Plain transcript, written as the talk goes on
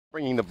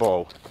Bringing the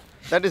ball.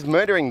 That is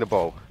murdering the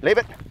ball. Leave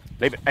it.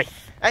 Leave it. Hey,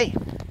 hey,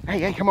 hey,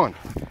 hey, come on.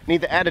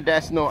 Neither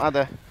Adidas nor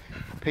other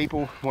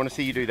people want to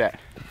see you do that.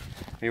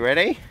 You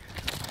ready?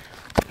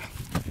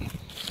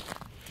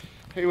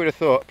 Who would have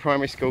thought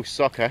primary school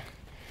soccer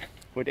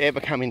would ever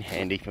come in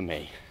handy for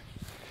me?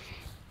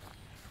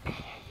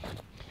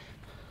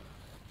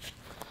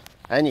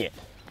 And yet,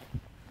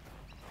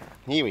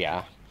 here we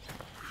are,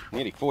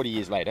 nearly 40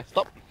 years later.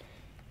 Stop.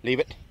 Leave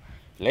it.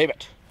 Leave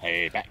it.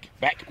 Hey, back,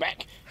 back,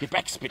 back. Get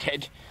back,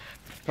 spithead.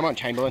 Come on,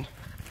 Chamberlain.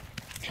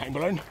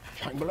 Chamberlain,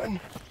 Chamberlain.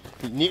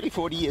 Nearly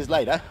 40 years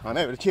later, I'm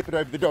able to chip it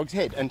over the dog's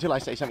head until I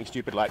say something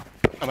stupid like,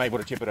 I'm able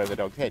to chip it over the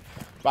dog's head.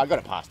 But I got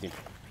it past him.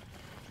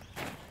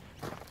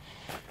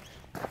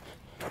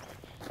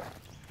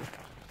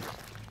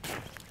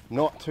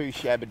 Not too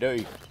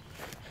shabba-doo,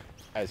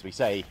 as we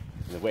say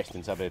in the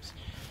western suburbs.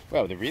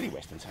 Well, the really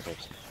western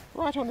suburbs.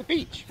 Right on the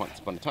beach, once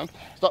upon a time.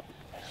 Stop.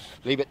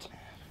 Leave it.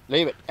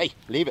 Leave it. Hey,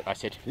 leave it, I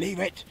said. Leave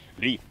it.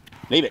 Leave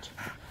it.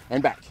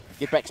 And back.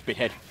 Get back,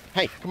 spithead.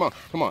 Hey, come on,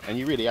 come on. And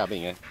you really are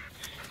being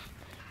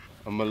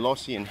a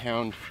Molossian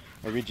hound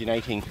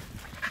originating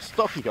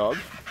stocky dog.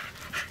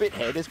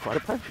 Spithead is quite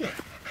appropriate.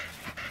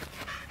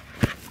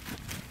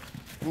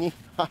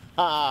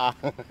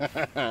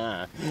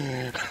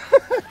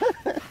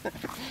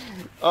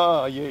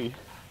 Oh, you.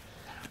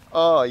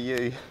 Oh,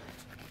 you.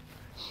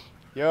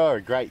 You're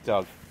a great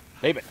dog.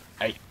 Leave it.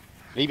 Hey,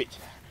 leave it.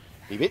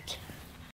 Leave it.